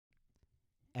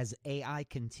As AI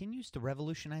continues to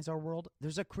revolutionize our world,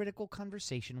 there's a critical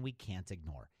conversation we can't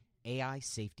ignore: AI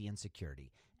safety and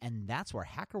security. And that's where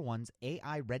HackerOne's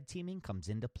AI red teaming comes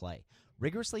into play,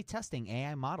 rigorously testing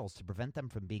AI models to prevent them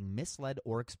from being misled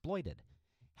or exploited.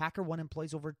 HackerOne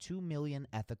employs over 2 million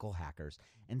ethical hackers,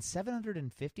 and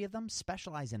 750 of them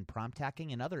specialize in prompt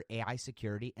hacking and other AI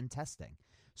security and testing.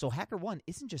 So HackerOne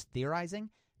isn't just theorizing,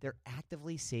 they're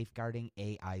actively safeguarding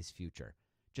AI's future.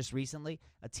 Just recently,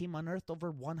 a team unearthed over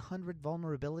 100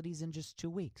 vulnerabilities in just 2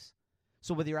 weeks.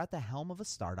 So whether you're at the helm of a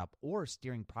startup or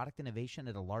steering product innovation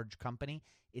at a large company,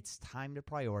 it's time to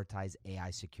prioritize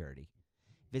AI security.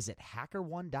 Visit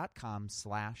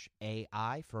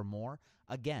hackerone.com/AI for more.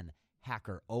 Again,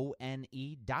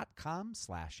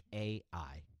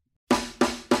 hackerone.com/AI.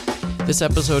 This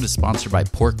episode is sponsored by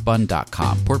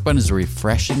porkbun.com. Porkbun is a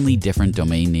refreshingly different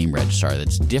domain name registrar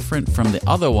that's different from the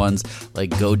other ones like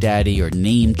GoDaddy or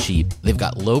Namecheap. They've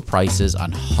got low prices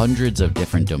on hundreds of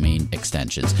different domain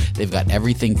extensions. They've got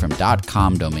everything from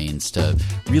 .com domains to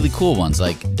really cool ones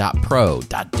like .pro,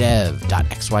 .dev,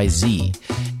 .xyz.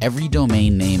 Every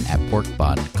domain name at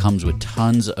Porkbun comes with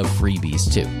tons of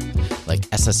freebies too, like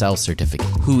SSL certificate,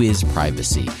 Whois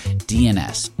privacy,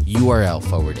 DNS, URL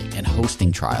forwarding, and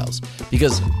hosting trials.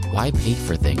 Because why pay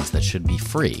for things that should be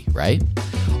free, right?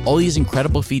 All these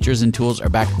incredible features and tools are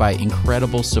backed by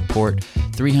incredible support,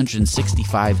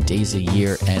 365 days a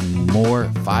year, and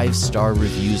more 5-star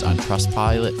reviews on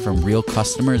Trustpilot from real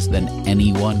customers than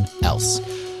anyone else.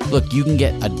 Look, you can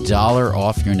get $1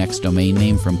 off your next domain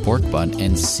name from Porkbun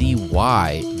and see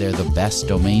why they're the best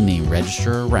domain name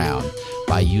registrar around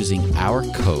by using our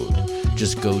code.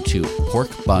 Just go to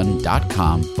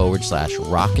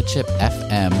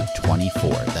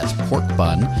porkbun.com/rocketshipfm24. That's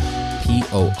porkbun,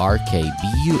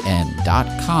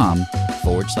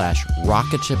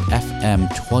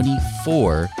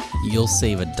 porkbun.com/rocketshipfm24. You'll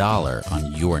save $1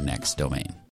 on your next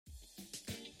domain.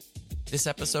 This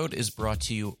episode is brought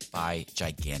to you by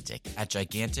Gigantic. At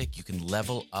Gigantic, you can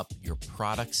level up your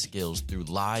product skills through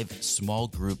live small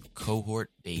group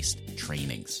cohort-based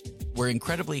trainings. We're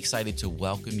incredibly excited to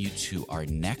welcome you to our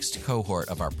next cohort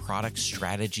of our product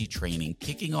strategy training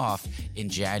kicking off in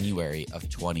January of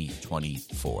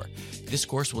 2024. This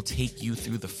course will take you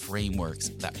through the frameworks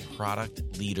that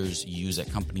product leaders use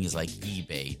at companies like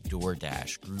eBay,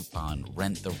 DoorDash, Groupon,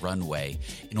 Rent the Runway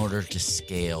in order to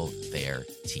scale their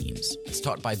teams. It's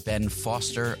taught by Ben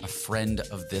Foster, a friend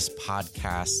of this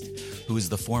podcast, who is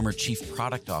the former chief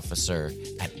product officer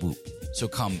at Whoop. So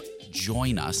come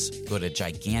join us. Go to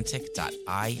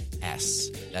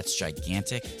gigantic.is. That's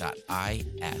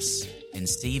gigantic.is. And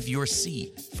save your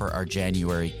seat for our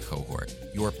January cohort.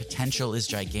 Your potential is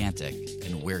gigantic,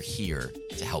 and we're here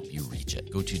to help you reach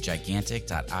it. Go to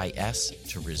gigantic.is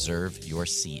to reserve your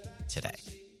seat today.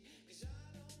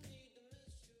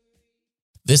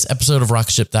 This episode of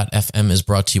Rocketship.fm is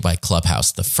brought to you by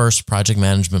Clubhouse, the first project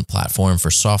management platform for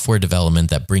software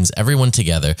development that brings everyone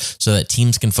together so that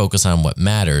teams can focus on what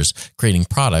matters, creating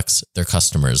products their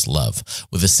customers love.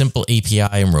 With a simple API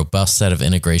and robust set of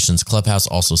integrations, Clubhouse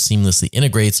also seamlessly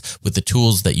integrates with the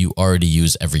tools that you already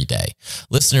use every day.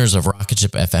 Listeners of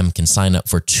Rocketship.fm can sign up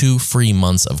for 2 free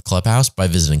months of Clubhouse by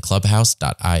visiting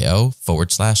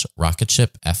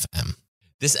clubhouse.io/Rocketship.fm.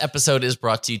 This episode is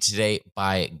brought to you today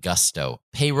by Gusto.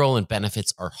 Payroll and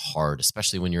benefits are hard,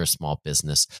 especially when you're a small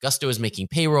business. Gusto is making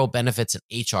payroll, benefits, and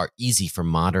HR easy for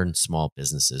modern small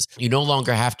businesses. You no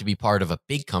longer have to be part of a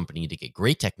big company to get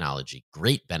great technology,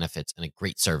 great benefits, and a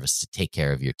great service to take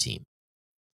care of your team.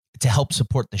 To help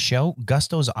support the show,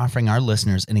 Gusto is offering our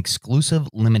listeners an exclusive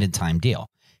limited time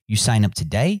deal. You sign up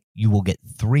today, you will get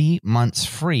 3 months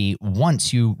free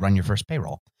once you run your first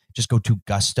payroll. Just go to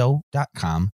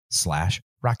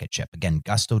gusto.com/rocketship. Again,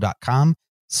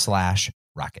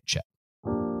 gusto.com/rocketship.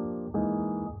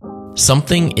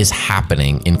 Something is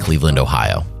happening in Cleveland,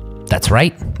 Ohio. That's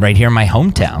right here in my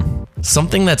hometown.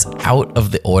 Something that's out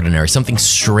of the ordinary, something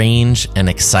strange and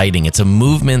exciting. It's a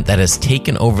movement that has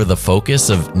taken over the focus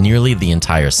of nearly the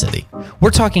entire city.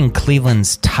 We're talking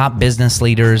Cleveland's top business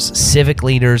leaders, civic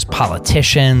leaders,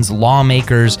 politicians,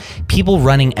 lawmakers, people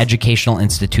running educational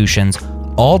institutions,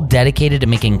 all dedicated to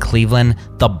making Cleveland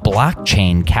the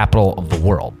blockchain capital of the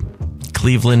world.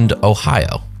 Cleveland,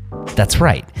 Ohio. That's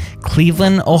right.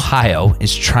 Cleveland, Ohio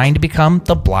is trying to become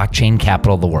the blockchain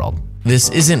capital of the world. This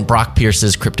isn't Brock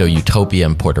Pierce's crypto utopia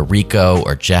in Puerto Rico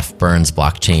or Jeff Burns'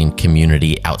 blockchain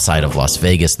community outside of Las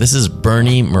Vegas. This is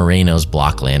Bernie Moreno's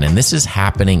Blockland, and this is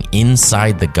happening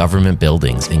inside the government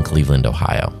buildings in Cleveland,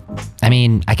 Ohio. I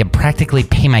mean, I can practically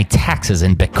pay my taxes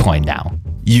in Bitcoin now.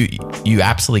 You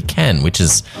absolutely can, which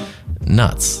is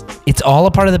nuts. It's all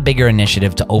a part of the bigger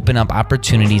initiative to open up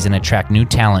opportunities and attract new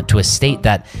talent to a state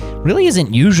that really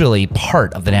isn't usually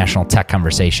part of the national tech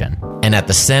conversation. And at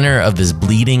the center of this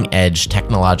bleeding edge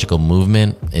technological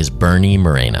movement is Bernie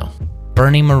Moreno.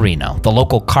 Bernie Moreno, the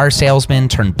local car salesman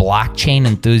turned blockchain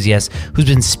enthusiast who's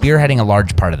been spearheading a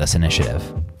large part of this initiative.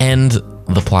 And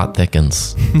the plot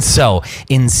thickens. So,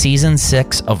 in Season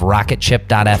 6 of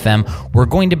Rocketship.fm, we're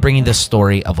going to bring you the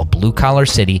story of a blue-collar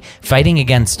city fighting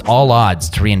against all odds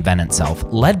to reinvent itself,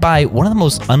 led by one of the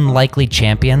most unlikely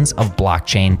champions of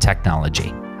blockchain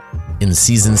technology. In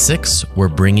Season 6, we're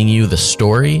bringing you the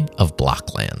story of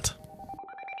Blockland.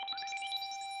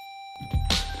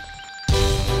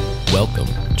 Welcome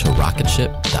to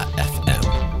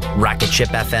Rocketship.fm. Rocketship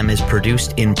FM is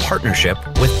produced in partnership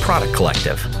with Product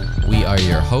Collective. We are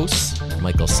your hosts,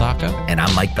 Michael Sacca. And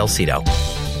I'm Mike Belsito.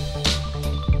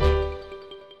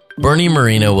 Bernie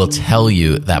Moreno will tell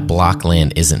you that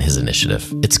Blockland isn't his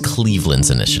initiative. It's Cleveland's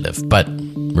initiative. But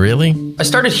really? I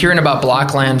started hearing about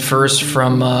Blockland first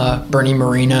from Bernie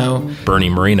Moreno. Bernie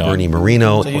Moreno.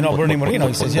 So you know Bernie Moreno?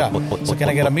 He says, yeah. So can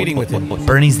I get a meeting with him?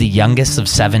 Bernie's the youngest of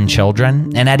 7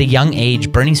 children, and at a young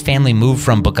age, Bernie's family moved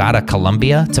from Bogota,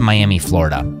 Colombia to Miami,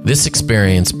 Florida. This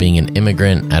experience, being an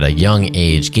immigrant at a young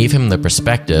age, gave him the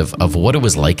perspective of what it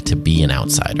was like to be an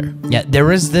outsider. Yeah, there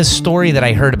was this story that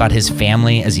I heard about his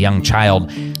family as a young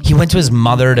child. He went to his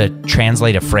mother to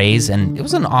translate a phrase, and it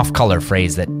was an off-color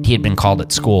phrase that he had been called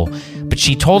at school. But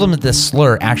she told him that this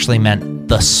slur actually meant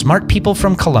the smart people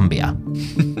from Colombia.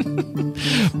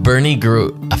 Bernie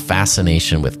grew a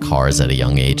fascination with cars at a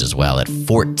young age as well. At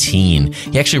 14,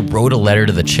 he actually wrote a letter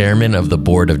to the chairman of the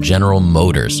board of General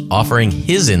Motors, offering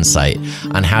his insight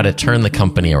on how to turn the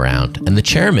company around. And the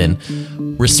chairman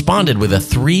responded with a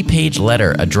 3-page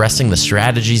letter addressing the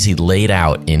strategies he laid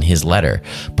out in his letter,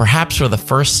 perhaps for the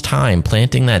first time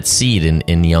planting that seed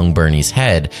in young Bernie's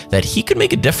head that he could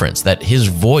make a difference, that his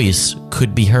voice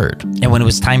could be heard. And when it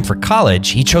was time for college,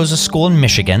 he chose a school in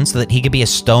Michigan so that he could be a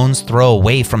stone's throw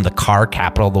away from the car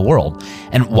capital of the world.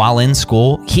 And while in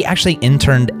school, he actually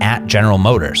interned at General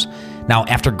Motors. Now,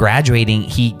 after graduating,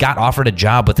 he got offered a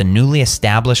job with a newly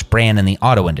established brand in the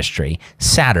auto industry,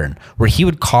 Saturn, where he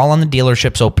would call on the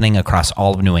dealerships opening across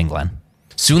all of New England.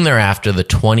 Soon thereafter, the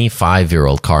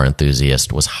 25-year-old car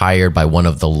enthusiast was hired by one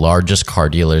of the largest car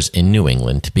dealers in New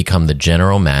England to become the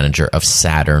general manager of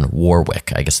Saturn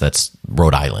Warwick. I guess that's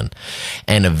Rhode Island.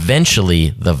 And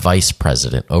eventually the vice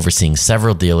president, overseeing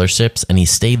several dealerships, and he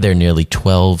stayed there nearly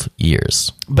 12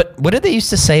 years. But what did they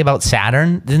used to say about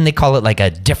Saturn? Didn't they call it like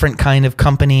a different kind of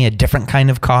company, a different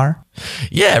kind of car?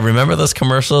 Yeah, remember those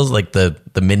commercials, like the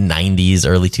mid-90s,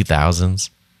 early 2000s?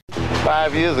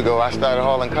 5 years ago, I started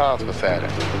hauling cars for Saturn.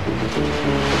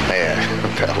 Man,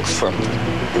 that was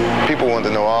something. People wanted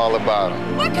to know all about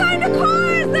them. What kind of car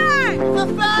is that?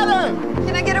 It's a Saturn!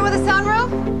 Can I get it with a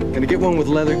sunroof? Can I get one with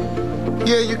leather?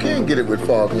 Yeah, you can get it with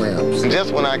fog lamps. And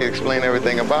just when I could explain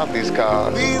everything about these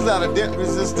cars, these are the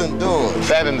dent-resistant doors.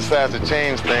 Saturn decides to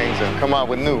change things and come out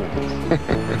with new ones.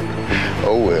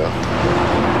 Oh well.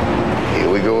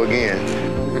 Here we go again.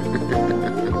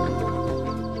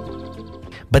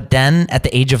 But then, at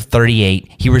the age of 38,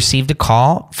 he received a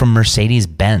call from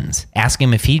Mercedes-Benz asking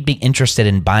him if he'd be interested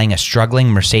in buying a struggling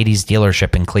Mercedes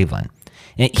dealership in Cleveland.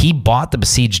 He bought the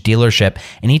besieged dealership,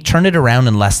 and he turned it around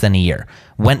in less than a year.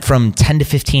 Went from 10 to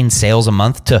 15 sales a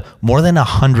month to more than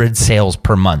 100 sales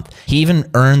per month. He even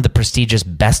earned the prestigious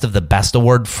Best of the Best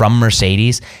award from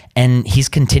Mercedes, and he's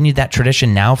continued that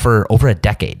tradition now for over a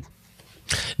decade.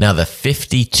 Now, the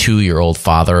 52-year-old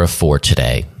father of 4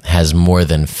 today has more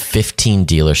than 15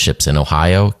 dealerships in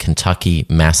Ohio, Kentucky,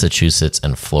 Massachusetts,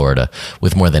 and Florida,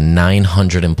 with more than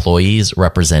 900 employees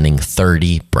representing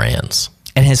 30 brands.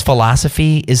 And his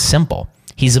philosophy is simple.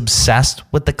 He's obsessed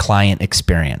with the client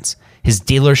experience. His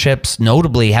dealerships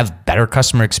notably have better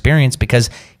customer experience because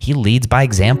he leads by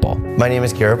example. My name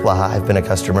is Garrett Blaha. I've been a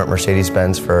customer at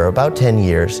Mercedes-Benz for about 10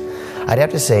 years. I'd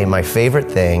have to say my favorite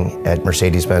thing at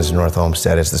Mercedes-Benz in North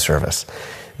Olmsted is the service.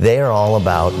 They are all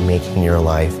about making your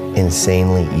life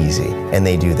insanely easy, and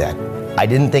they do that. I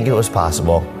didn't think it was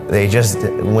possible. They just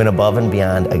went above and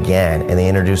beyond again, and they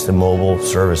introduced a mobile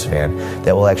service van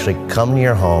that will actually come to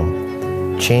your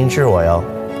home, change your oil,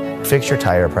 fix your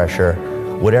tire pressure,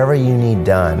 whatever you need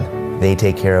done, they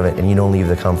take care of it, and you don't leave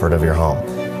the comfort of your home.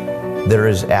 There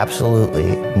is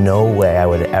absolutely no way I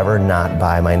would ever not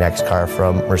buy my next car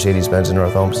from Mercedes-Benz in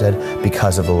North Olmsted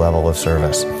because of the level of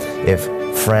service. If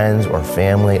friends or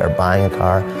family are buying a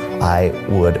car, I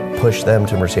would push them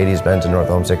to Mercedes-Benz in North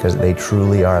Olmsted because they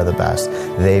truly are the best.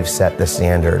 They've set the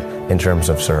standard in terms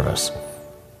of service.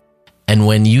 And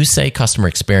when you say customer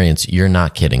experience, you're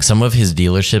not kidding. Some of his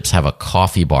dealerships have a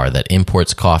coffee bar that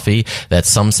imports coffee that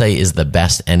some say is the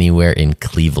best anywhere in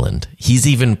Cleveland. He's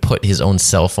even put his own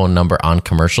cell phone number on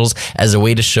commercials as a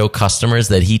way to show customers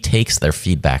that he takes their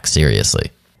feedback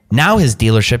seriously. Now his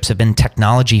dealerships have been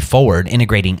technology forward,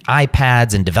 integrating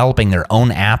iPads and developing their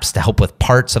own apps to help with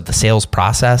parts of the sales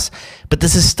process. But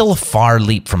this is still a far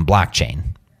leap from blockchain.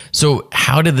 So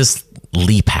how did this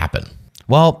leap happen?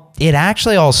 Well, it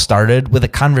actually all started with a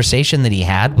conversation that he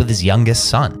had with his youngest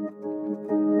son.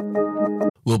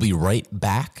 We'll be right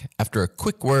back after a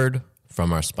quick word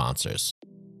from our sponsors.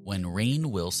 When Rainn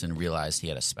Wilson realized he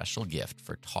had a special gift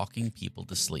for talking people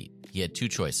to sleep, he had two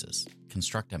choices: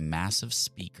 construct a massive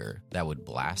speaker that would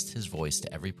blast his voice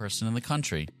to every person in the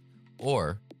country,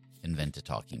 or invent a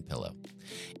talking pillow.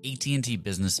 AT&T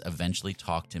Business eventually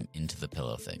talked him into the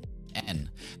pillow thing. And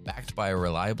backed by a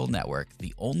reliable network,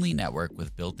 the only network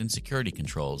with built-in security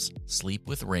controls, Sleep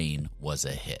with Rainn was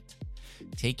a hit.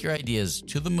 Take your ideas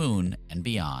to the moon and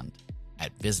beyond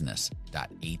at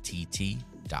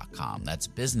business.att.com. That's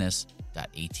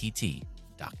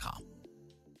business.att.com.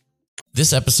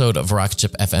 This episode of Rocket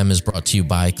Ship FM is brought to you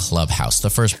by Clubhouse, the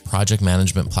first project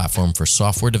management platform for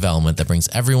software development that brings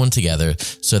everyone together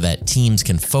so that teams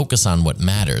can focus on what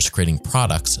matters, creating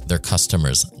products their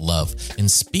customers love. And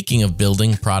speaking of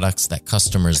building products that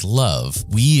customers love,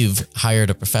 we've hired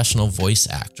a professional voice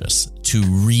actress to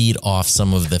read off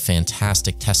some of the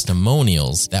fantastic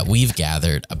testimonials that we've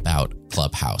gathered about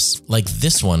Clubhouse, like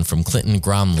this one from Clinton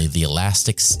Gromley, the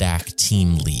Elastic Stack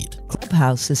team lead.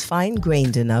 Clubhouse is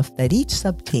fine-grained enough that each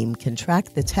sub-team can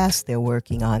track the task they're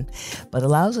working on, but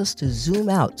allows us to zoom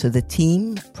out to the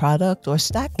team, product, or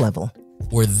stack level.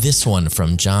 Or this one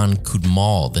from John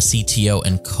Kudmal, the CTO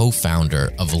and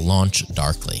co-founder of Launch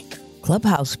Darkly.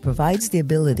 Clubhouse provides the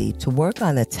ability to work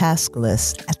on a task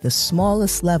list at the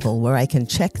smallest level where I can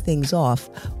check things off,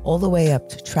 all the way up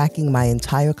to tracking my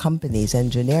entire company's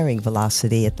engineering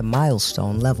velocity at the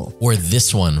milestone level. Or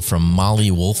this one from Molly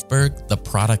Wolfberg, the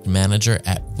product manager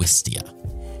at Wistia.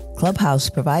 Clubhouse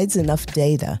provides enough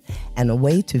data and a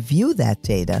way to view that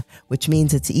data, which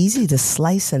means it's easy to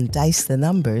slice and dice the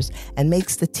numbers and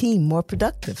makes the team more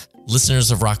productive.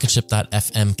 Listeners of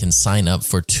RocketShip.fm can sign up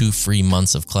for 2 free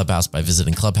months of Clubhouse by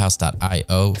visiting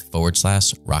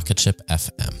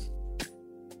clubhouse.io/RocketShipFM.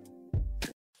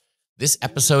 This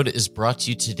episode is brought to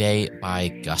you today by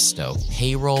Gusto.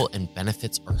 Payroll and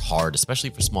benefits are hard, especially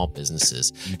for small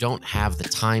businesses. You don't have the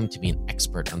time to be an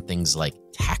expert on things like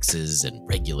taxes and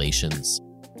regulations.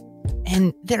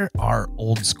 And there are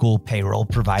old school payroll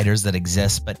providers that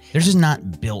exist, but they're just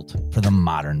not built for the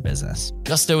modern business.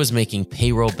 Gusto is making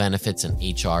payroll, benefits, and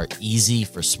HR easy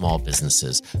for small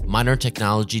businesses. Modern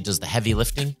technology does the heavy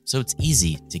lifting, so it's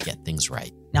easy to get things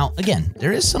right. Now, again,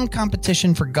 there is some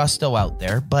competition for Gusto out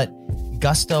there, but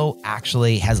Gusto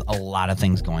actually has a lot of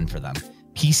things going for them.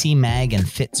 PC Mag and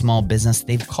Fit Small Business,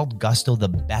 they've called Gusto the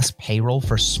best payroll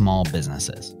for small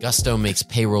businesses. Gusto makes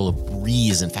payroll a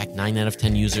breeze. In fact, 9 out of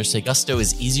 10 users say Gusto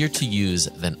is easier to use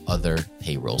than other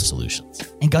payroll solutions.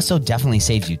 And Gusto definitely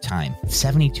saves you time.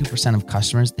 72% of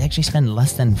customers, they actually spend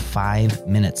less than 5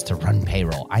 minutes to run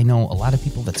payroll. I know a lot of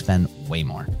people that spend way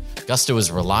more. Gusto is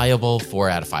reliable. 4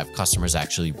 out of 5 customers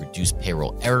actually reduce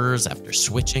payroll errors after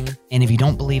switching. And if you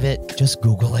don't believe it, just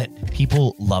Google it.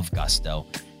 People love Gusto.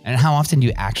 And how often do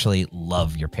you actually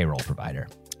love your payroll provider?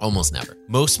 Almost never.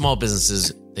 Most small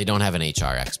businesses, they don't have an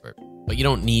HR expert, but you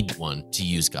don't need one to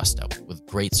use Gusto. With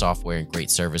great software and great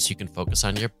service, you can focus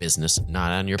on your business,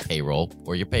 not on your payroll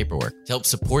or your paperwork. To help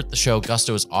support the show,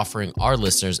 Gusto is offering our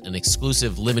listeners an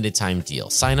exclusive limited time deal.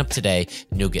 Sign up today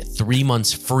and you'll get 3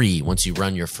 months free once you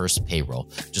run your first payroll.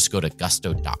 Just go to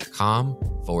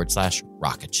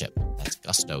gusto.com/rocketship. That's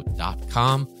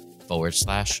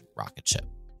gusto.com/rocketship.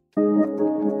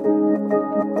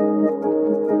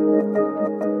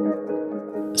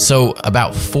 So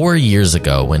about 4 years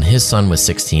ago, when his son was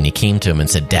 16, he came to him and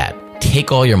said, "Dad,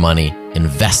 take all your money,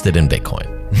 invest it in Bitcoin."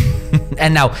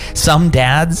 And now some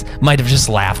dads might have just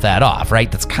laughed that off,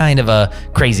 right? That's kind of a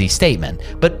crazy statement.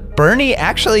 But Bernie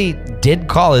actually did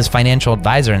call his financial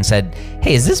advisor and said,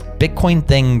 "Hey, is this Bitcoin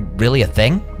thing really a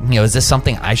thing? Is this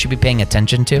something I should be paying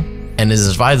attention to?" And his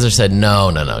advisor said,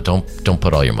 no, don't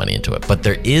put all your money into it. But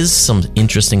there is some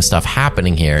interesting stuff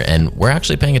happening here, and we're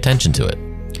actually paying attention to it.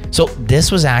 So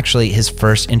this was actually his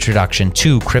first introduction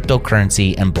to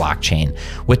cryptocurrency and blockchain,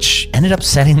 which ended up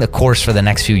setting the course for the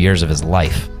next few years of his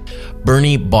life.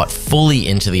 Bernie bought fully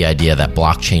into the idea that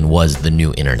blockchain was the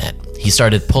new internet. He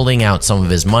started pulling out some of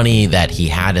his money that he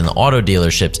had in the auto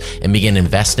dealerships and began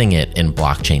investing it in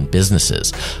blockchain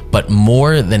businesses. But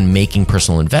more than making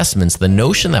personal investments, the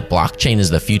notion that blockchain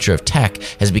is the future of tech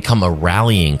has become a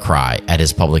rallying cry at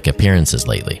his public appearances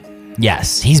lately.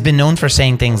 Yes, he's been known for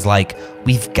saying things like,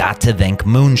 we've got to think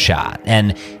moonshot.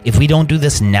 And if we don't do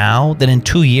this now, then in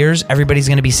 2 years, everybody's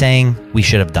going to be saying we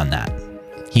should have done that.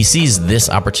 He sees this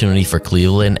opportunity for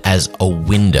Cleveland as a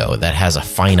window that has a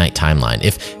finite timeline.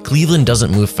 If Cleveland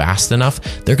doesn't move fast enough,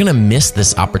 they're going to miss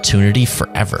this opportunity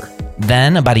forever.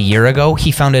 Then, about a year ago,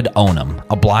 he founded Onum,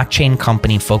 a blockchain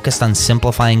company focused on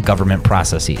simplifying government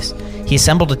processes. He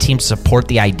assembled a team to support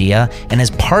the idea, and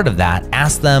as part of that,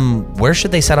 asked them where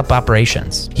should they set up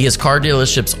operations. He has car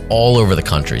dealerships all over the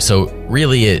country, so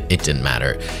really it didn't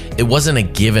matter. It wasn't a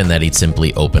given that he'd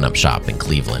simply open up shop in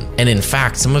Cleveland. And in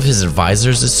fact, some of his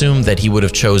advisors assumed that he would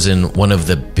have chosen one of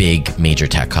the big major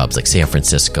tech hubs like San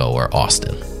Francisco or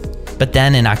Austin. But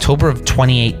then in October of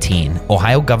 2018,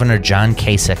 Ohio Governor John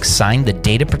Kasich signed the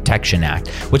Data Protection Act,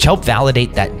 which helped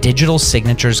validate that digital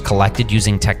signatures collected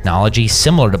using technology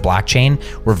similar to blockchain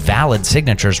were valid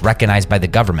signatures recognized by the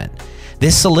government.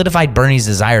 This solidified Bernie's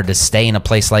desire to stay in a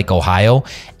place like Ohio,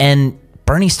 and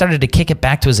Bernie started to kick it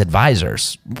back to his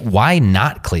advisors. Why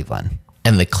not Cleveland?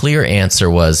 And the clear answer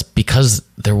was because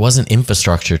there wasn't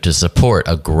infrastructure to support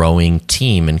a growing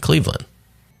team in Cleveland.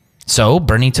 So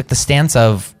Bernie took the stance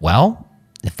of, well,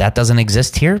 if that doesn't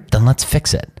exist here, then let's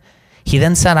fix it. He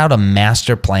then set out a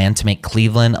master plan to make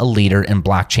Cleveland a leader in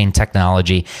blockchain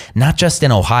technology, not just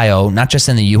in Ohio, not just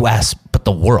in the US, but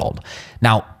the world.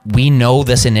 Now, we know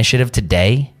this initiative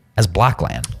today as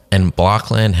Blockland. And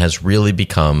Blockland has really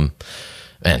become,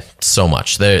 so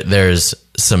much. There's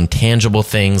some tangible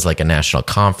things like a national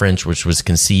conference, which was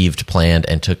conceived, planned,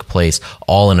 and took place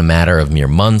all in a matter of mere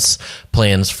months.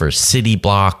 Plans for City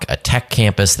Block, a tech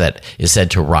campus that is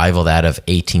said to rival that of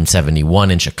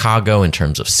 1871 in Chicago in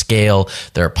terms of scale.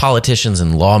 There are politicians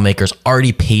and lawmakers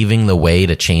already paving the way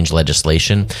to change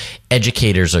legislation.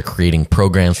 Educators are creating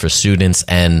programs for students,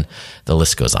 and the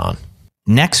list goes on.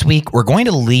 Next week, we're going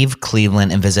to leave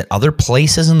Cleveland and visit other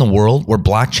places in the world where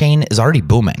blockchain is already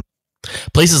booming.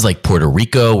 Places like Puerto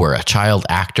Rico, where a child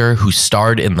actor who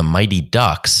starred in The Mighty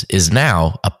Ducks is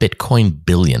now a Bitcoin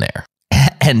billionaire.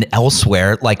 And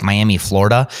elsewhere, like Miami,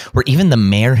 Florida, where even the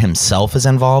mayor himself is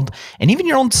involved, and even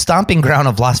your own stomping ground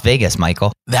of Las Vegas,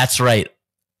 Michael. That's right.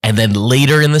 And then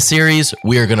later in the series,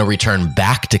 we are going to return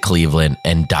back to Cleveland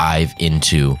and dive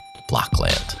into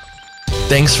Blockland.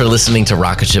 Thanks for listening to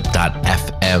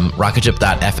Rocketship.fm.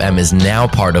 Rocketship.fm is now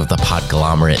part of the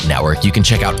Podglomerate Network. You can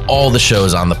check out all the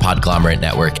shows on the Podglomerate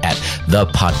Network at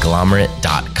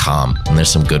thepodglomerate.com, and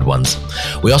there's some good ones.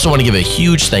 We also want to give a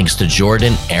huge thanks to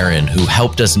Jordan Aaron, who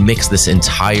helped us mix this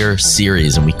entire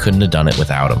series, and we couldn't have done it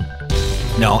without him.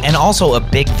 No, and also a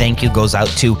big thank you goes out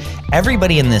to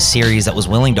everybody in this series that was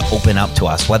willing to open up to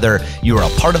us, whether you were a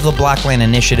part of the Blockland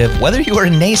Initiative, whether you were a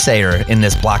naysayer in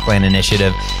this Blockland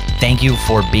Initiative. Thank you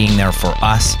for being there for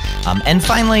us. And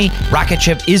finally, Rocket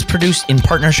Ship is produced in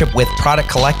partnership with Product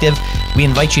Collective. We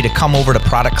invite you to come over to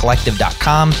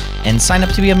productcollective.com and sign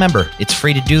up to be a member. It's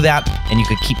free to do that, and you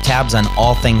could keep tabs on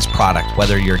all things product,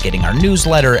 whether you're getting our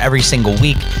newsletter every single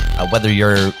week, whether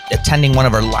you're attending one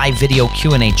of our live video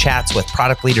Q&A chats with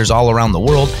product leaders all around the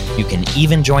world. You can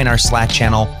even join our Slack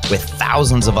channel with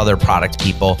thousands of other product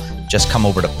people. Just come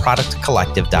over to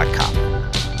productcollective.com.